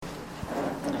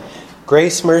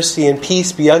Grace, mercy, and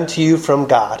peace be unto you from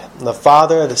God, the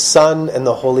Father, the Son, and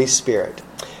the Holy Spirit.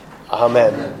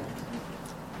 Amen.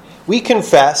 We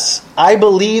confess, I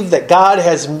believe that God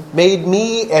has made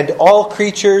me and all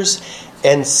creatures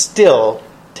and still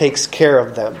takes care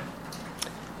of them.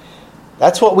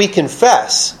 That's what we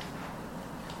confess.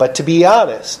 But to be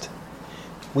honest,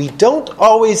 we don't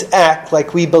always act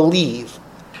like we believe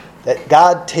that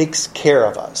God takes care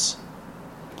of us.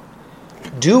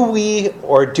 Do we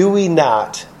or do we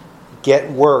not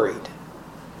get worried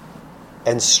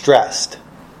and stressed?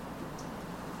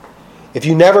 If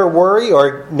you never worry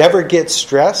or never get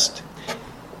stressed,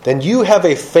 then you have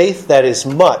a faith that is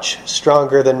much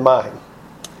stronger than mine.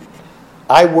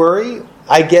 I worry,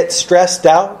 I get stressed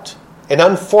out, and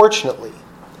unfortunately,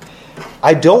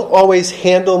 I don't always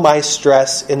handle my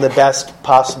stress in the best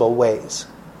possible ways.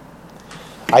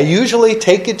 I usually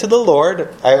take it to the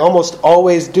Lord. I almost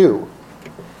always do.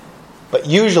 But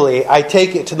usually I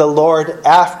take it to the Lord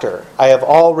after I have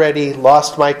already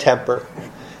lost my temper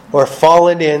or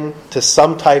fallen into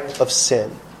some type of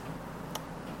sin.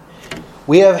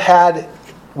 We have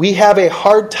a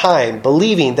hard time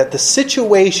believing that the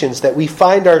situations that we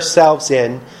find ourselves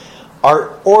in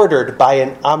are ordered by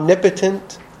an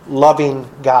omnipotent, loving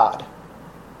God.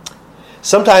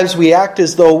 Sometimes we act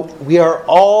as though we are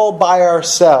all by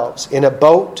ourselves in a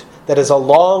boat that is a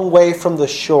long way from the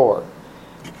shore,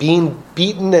 being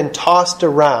beaten and tossed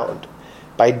around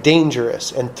by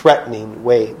dangerous and threatening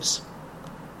waves.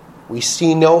 We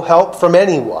see no help from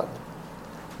anyone,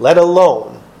 let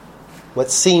alone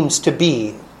what seems to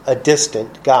be a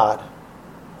distant God.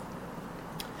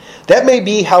 That may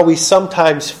be how we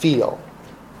sometimes feel.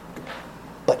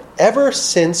 But ever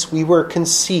since we were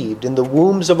conceived in the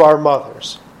wombs of our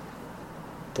mothers,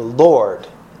 the Lord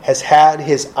has had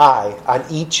his eye on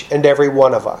each and every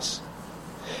one of us.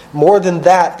 More than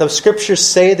that, the scriptures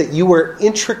say that you were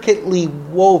intricately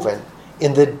woven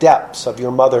in the depths of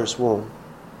your mother's womb.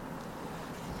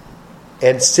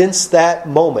 And since that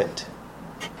moment,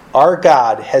 our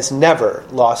God has never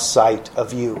lost sight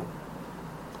of you.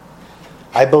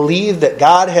 I believe that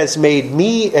God has made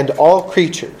me and all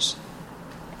creatures,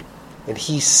 and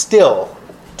he still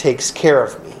takes care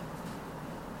of me.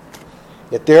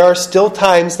 Yet there are still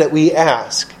times that we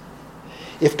ask,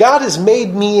 if God has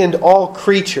made me and all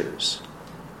creatures,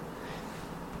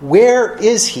 where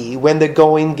is he when the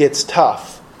going gets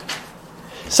tough?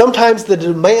 Sometimes the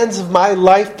demands of my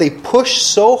life, they push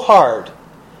so hard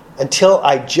until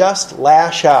I just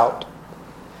lash out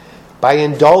by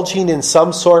indulging in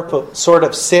some sort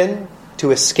of sin to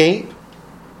escape,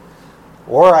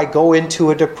 or I go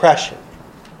into a depression,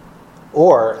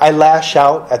 or I lash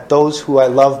out at those who I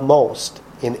love most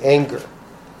in anger.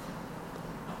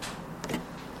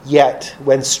 Yet,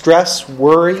 when we stress,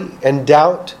 worry, and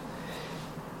doubt,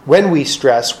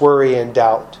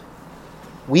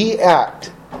 we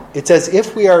act. It's as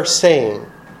if we are saying,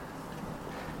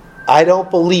 I don't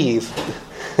believe,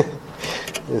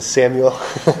 Samuel,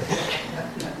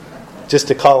 just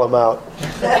to call him out.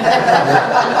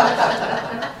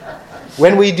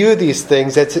 When we do these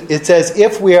things, it's as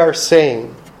if we are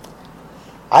saying,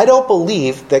 I don't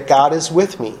believe that God is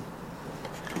with me.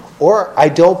 Or I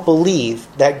don't believe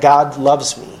that God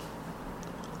loves me.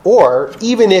 Or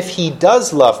even if he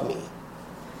does love me,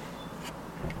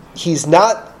 he's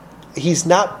not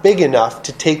big enough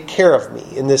to take care of me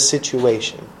in this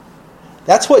situation.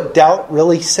 That's what doubt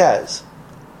really says.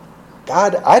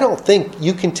 God, I don't think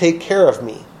you can take care of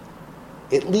me.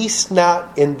 At least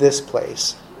not in this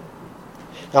place.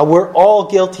 Now we're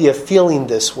all guilty of feeling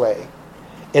this way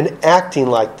and acting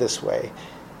like this way.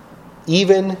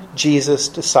 Even Jesus'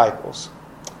 disciples.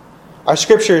 Our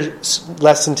scripture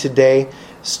lesson today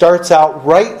starts out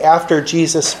right after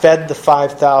Jesus fed the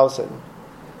 5,000.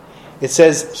 It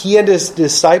says he had his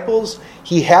disciples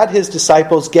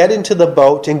get into the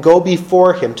boat and go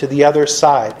before him to the other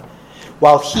side,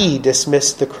 while he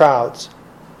dismissed the crowds.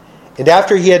 And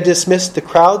after he had dismissed the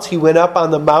crowds, he went up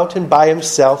on the mountain by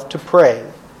himself to pray.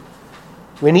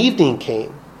 When evening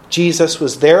came, Jesus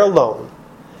was there alone.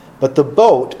 But the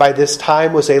boat by this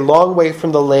time was a long way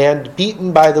from the land,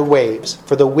 beaten by the waves,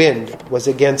 for the wind was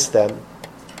against them.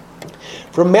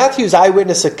 From Matthew's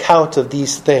eyewitness account of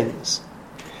these things,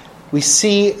 we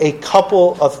see a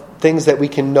couple of things that we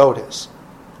can notice.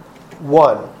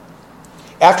 One,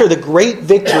 after the great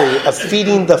victory of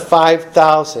feeding the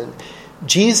 5,000,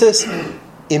 Jesus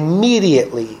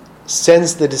immediately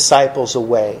sends the disciples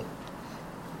away.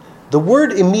 The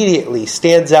word immediately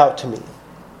stands out to me.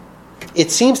 It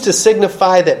seems to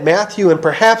signify that Matthew and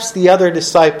perhaps the other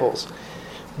disciples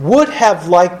would have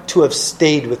liked to have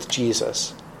stayed with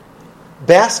Jesus,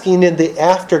 basking in the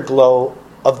afterglow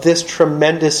of this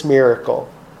tremendous miracle.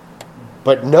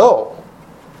 But no,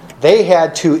 they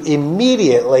had to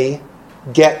immediately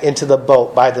get into the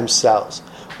boat by themselves,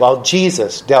 while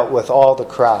Jesus dealt with all the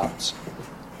crowds.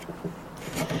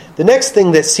 The next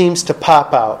thing that seems to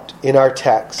pop out in our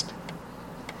text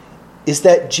is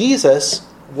that Jesus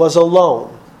was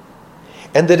alone,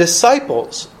 and the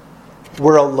disciples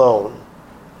were alone,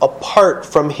 apart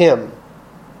from him.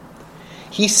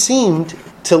 He seemed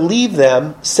to leave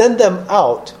them, send them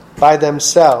out by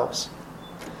themselves.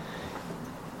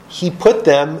 He put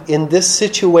them in this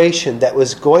situation that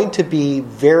was going to be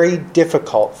very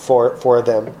difficult for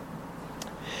them.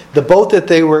 The boat that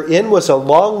they were in was a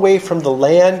long way from the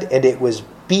land, and it was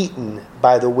beaten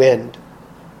by the wind.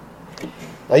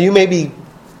 Now you may be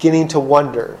beginning to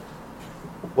wonder,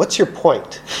 what's your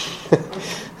point?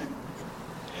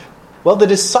 Well, the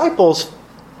disciples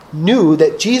knew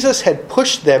that Jesus had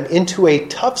pushed them into a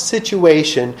tough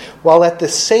situation, while at the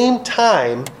same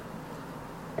time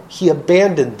he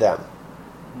abandoned them.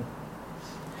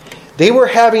 They were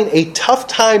having a tough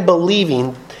time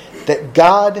believing that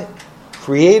God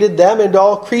created them and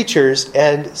all creatures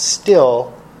and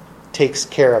still takes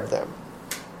care of them.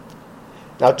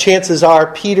 Now, chances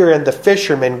are Peter and the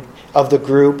fishermen of the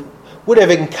group would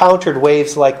have encountered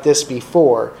waves like this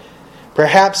before.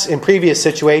 Perhaps in previous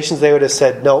situations they would have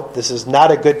said, nope, this is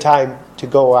not a good time to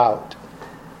go out.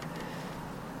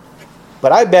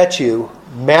 But I bet you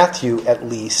Matthew, at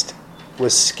least,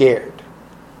 was scared.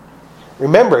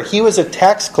 Remember, he was a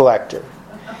tax collector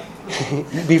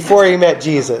before he met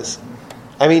Jesus.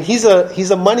 I mean, he's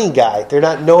a money guy. They're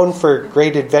not known for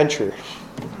great adventure.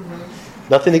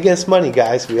 Nothing against money,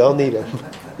 guys. We all need them.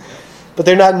 But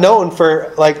they're not known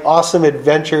for like awesome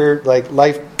adventure, like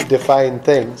life-defying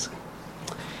things.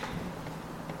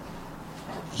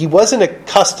 He wasn't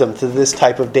accustomed to this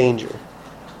type of danger.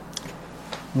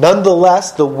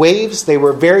 Nonetheless, the waves, they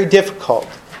were very difficult.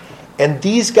 And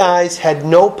these guys had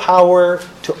no power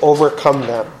to overcome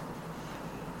them.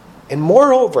 And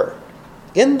moreover,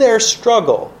 in their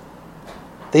struggle,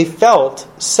 they felt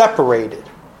separated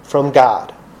from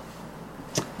God.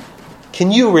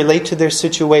 Can you relate to their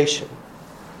situation?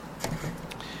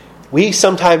 We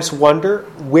sometimes wonder,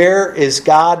 where is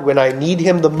God when I need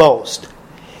him the most?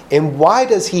 And why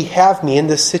does he have me in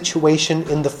this situation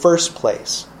in the first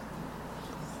place?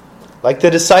 Like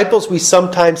the disciples, we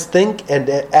sometimes think and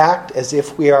act as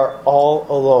if we are all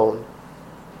alone.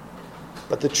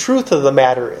 But the truth of the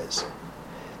matter is,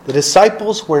 the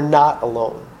disciples were not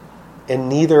alone, and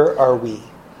neither are we.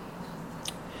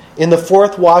 In the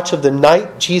fourth watch of the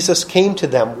night, Jesus came to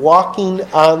them walking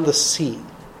on the sea.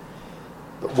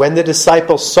 But when the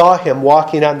disciples saw him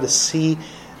walking on the sea,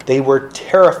 they were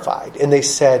terrified, and they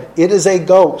said, "It is a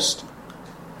ghost."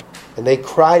 And they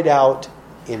cried out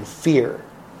in fear.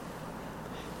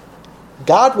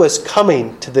 God was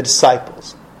coming to the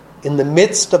disciples in the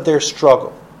midst of their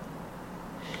struggle.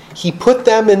 He put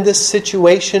them in this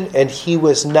situation, and he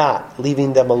was not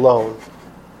leaving them alone.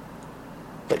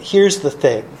 But here's the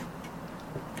thing.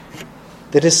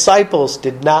 The disciples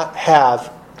did not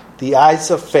have the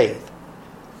eyes of faith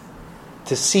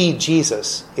to see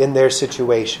Jesus in their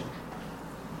situation.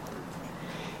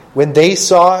 When they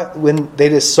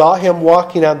just saw him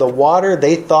walking on the water,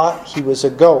 they thought he was a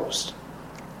ghost.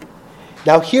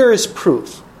 Now here is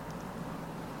proof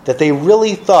that they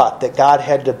really thought that God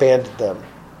had abandoned them.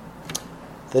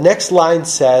 The next line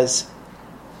says,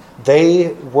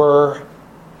 they were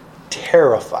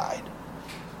terrified.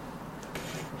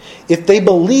 If they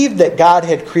believed that God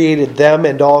had created them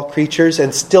and all creatures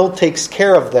and still takes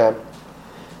care of them,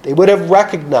 they would have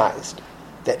recognized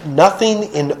that nothing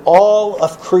in all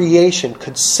of creation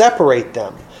could separate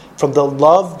them from the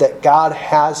love that God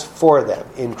has for them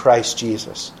in Christ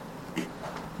Jesus.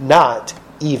 Not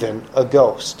even a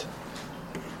ghost.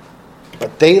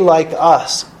 But they, like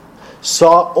us,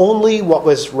 saw only what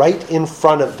was right in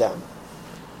front of them.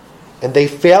 And they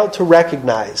failed to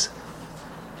recognize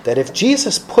that if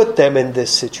Jesus put them in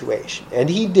this situation, and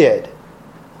he did,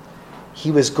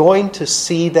 he was going to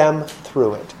see them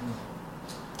through it.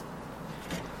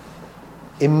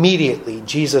 Immediately,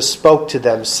 Jesus spoke to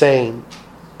them, saying,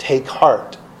 "Take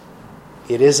heart,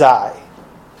 it is I.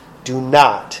 Do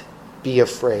not be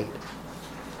afraid."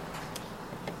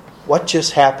 What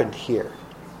just happened here?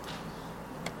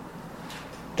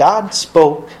 God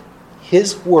spoke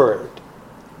his word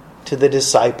to the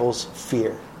disciples'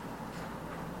 fear.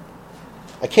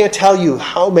 I can't tell you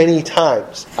how many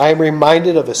times I am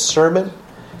reminded of a sermon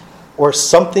or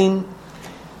something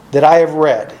that I have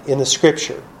read in the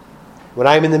scripture when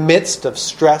I'm in the midst of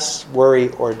stress, worry,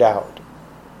 or doubt.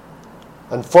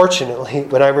 Unfortunately,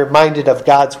 when I'm reminded of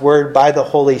God's word by the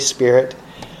Holy Spirit,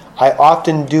 I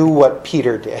often do what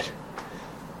Peter did.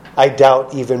 I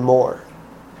doubt even more.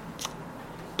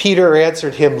 Peter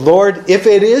answered him, "Lord, if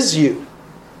it is you,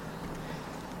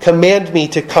 command me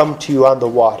to come to you on the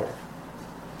water."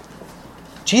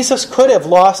 Jesus could have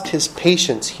lost his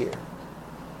patience here,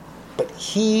 but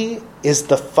he is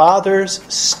the Father's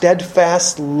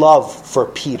steadfast love for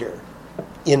Peter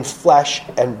in flesh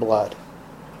and blood.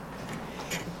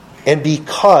 And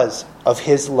because of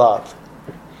his love,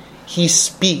 he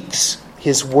speaks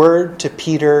his word to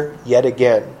Peter yet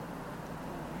again.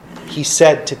 He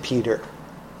said to Peter,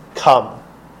 "Come."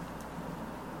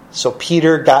 So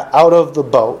Peter got out of the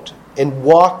boat and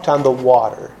walked on the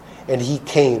water, and he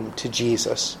came to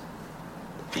Jesus.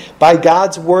 By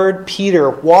God's word, Peter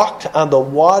walked on the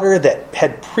water that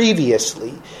had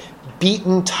previously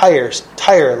beaten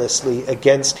tirelessly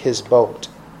against his boat.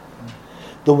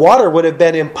 The water would have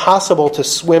been impossible to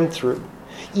swim through,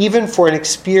 even for an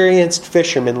experienced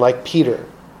fisherman like Peter.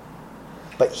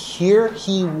 But here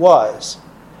he was,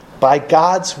 by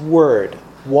God's word,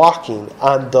 walking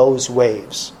on those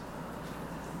waves.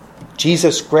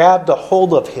 Jesus grabbed a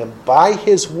hold of him by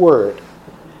his word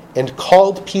and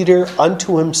called Peter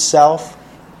unto himself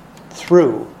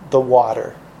through the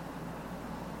water.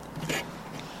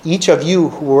 Each of you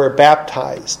who were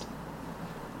baptized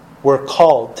were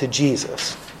called to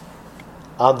Jesus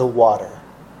on the water.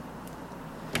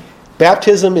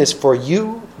 Baptism is for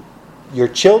you, your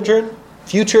children,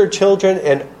 future children,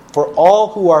 and for all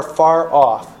who are far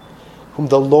off, whom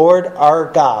the Lord our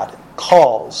God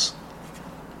calls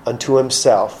unto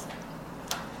himself.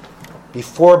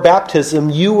 Before baptism,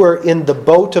 you were in the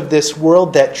boat of this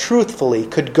world that truthfully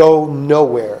could go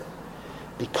nowhere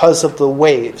because of the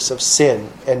waves of sin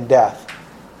and death.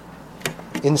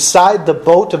 Inside the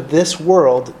boat of this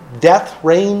world, death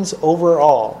reigns over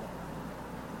all.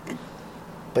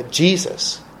 But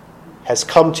Jesus has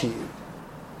come to you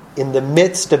in the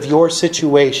midst of your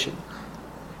situation,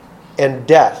 and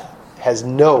death has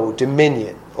no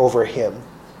dominion over him.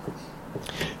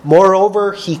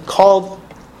 Moreover, he called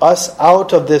us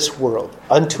out of this world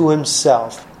unto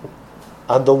himself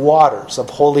on the waters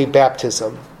of holy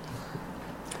baptism.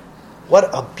 What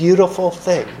a beautiful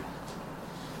thing.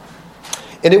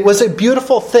 And it was a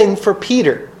beautiful thing for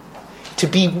Peter to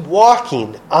be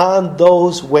walking on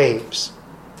those waves.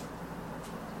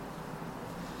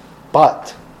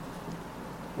 But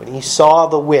when he saw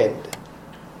the wind,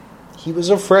 he was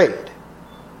afraid.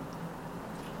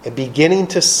 And beginning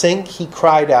to sink, he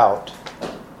cried out,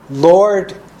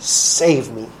 "Lord,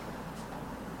 save me."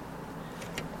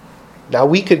 Now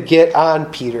we could get on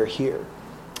Peter here.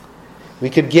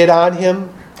 We could get on him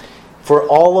for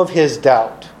all of his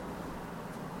doubt.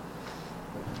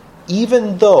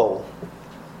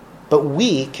 But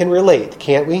we can relate,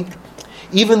 can't we?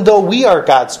 Even though we are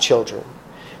God's children,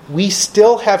 we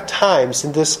still have times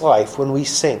in this life when we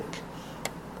sink.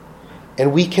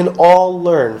 And we can all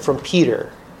learn from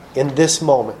Peter in this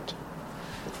moment.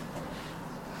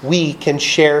 We can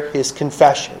share his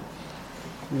confession,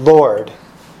 "Lord,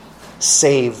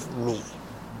 save me."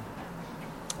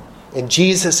 And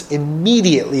Jesus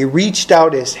immediately reached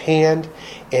out his hand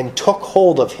and took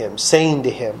hold of him, saying to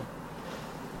him,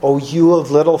 "O you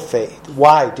of little faith,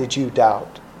 why did you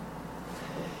doubt?"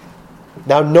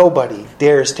 Now nobody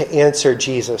dares to answer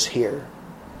Jesus here.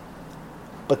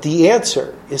 But the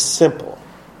answer is simple.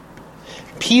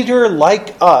 Peter,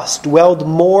 like us, dwelled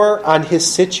more on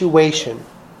his situation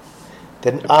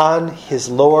than on his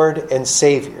Lord and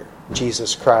Savior,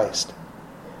 Jesus Christ.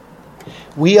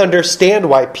 We understand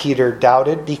why Peter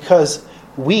doubted, because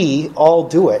we all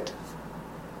do it.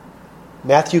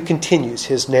 Matthew continues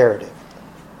his narrative.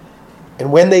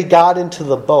 And when they got into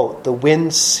the boat, the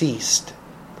wind ceased.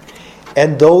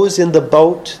 And those in the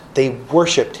boat, they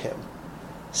worshipped him,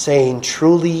 saying,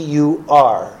 "Truly you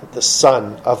are the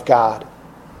Son of God."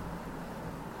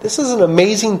 This is an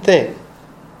amazing thing.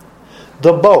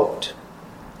 The boat,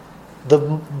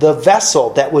 the vessel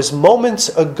that was moments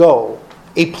ago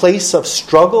a place of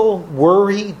struggle,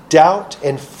 worry, doubt,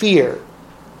 and fear.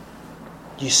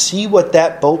 You see what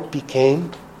that boat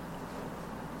became?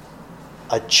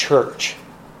 A church.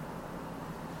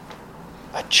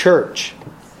 A church.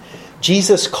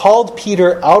 Jesus called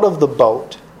Peter out of the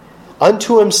boat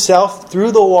unto himself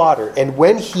through the water, and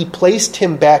when he placed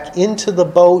him back into the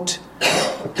boat,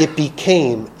 it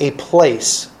became a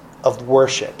place of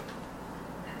worship.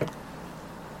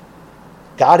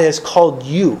 God has called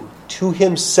you to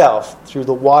himself through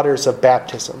the waters of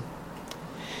baptism.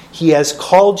 He has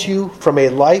called you from a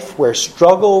life where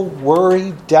struggle,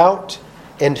 worry, doubt,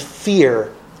 and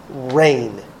fear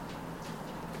reign.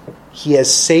 He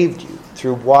has saved you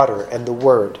through water and the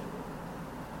word.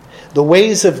 The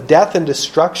ways of death and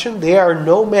destruction, they are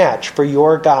no match for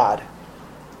your God.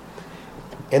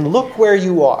 And look where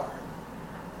you are.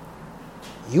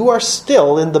 You are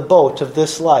still in the boat of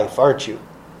this life, aren't you?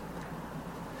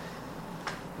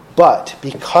 But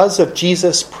because of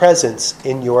Jesus' presence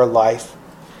in your life,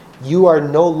 you are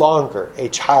no longer a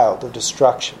child of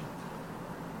destruction.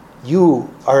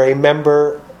 You are a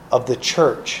member of the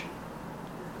church.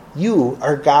 You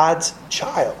are God's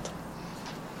child.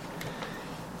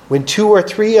 When 2 or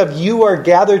 3 of you are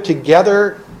gathered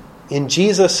together in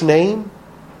Jesus' name,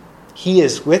 He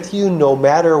is with you no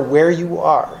matter where you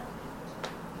are.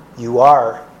 You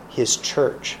are His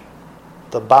church,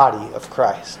 the body of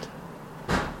Christ.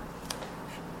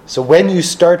 So when you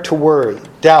start to worry,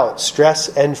 doubt, stress,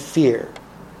 and fear,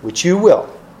 which you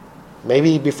will,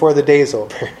 maybe before the day is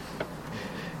over,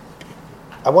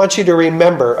 I want you to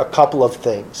remember a couple of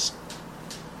things.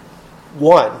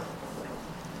 1,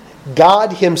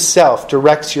 God Himself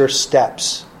directs your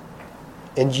steps,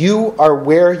 and you are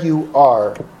where you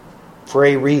are for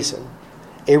a reason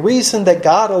that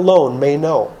God alone may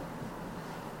know.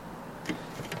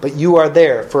 But you are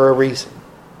there for a reason.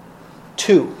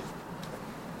 2,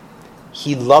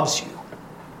 He loves you,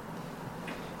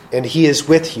 and He is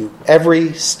with you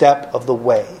every step of the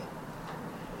way,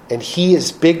 and He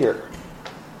is bigger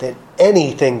than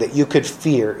anything that you could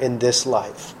fear in this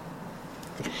life.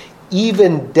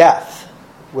 Even death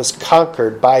was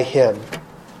conquered by Him.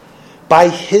 By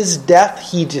His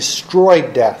death, He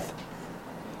destroyed death.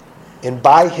 And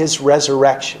by His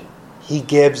resurrection, He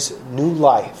gives new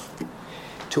life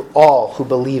to all who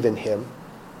believe in Him.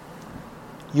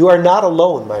 You are not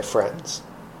alone, my friends.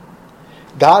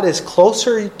 God is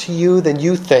closer to you than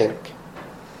you think,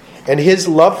 and His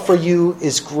love for you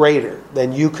is greater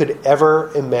than you could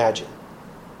ever imagine.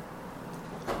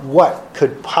 What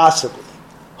could possibly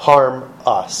harm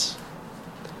us?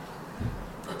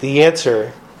 The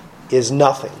answer is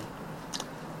nothing,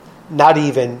 not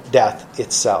even death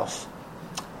itself.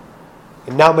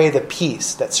 And now may the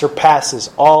peace that surpasses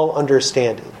all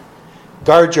understanding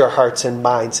guard your hearts and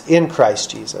minds in Christ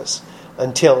Jesus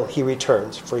until He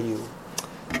returns for you.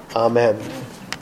 Amen.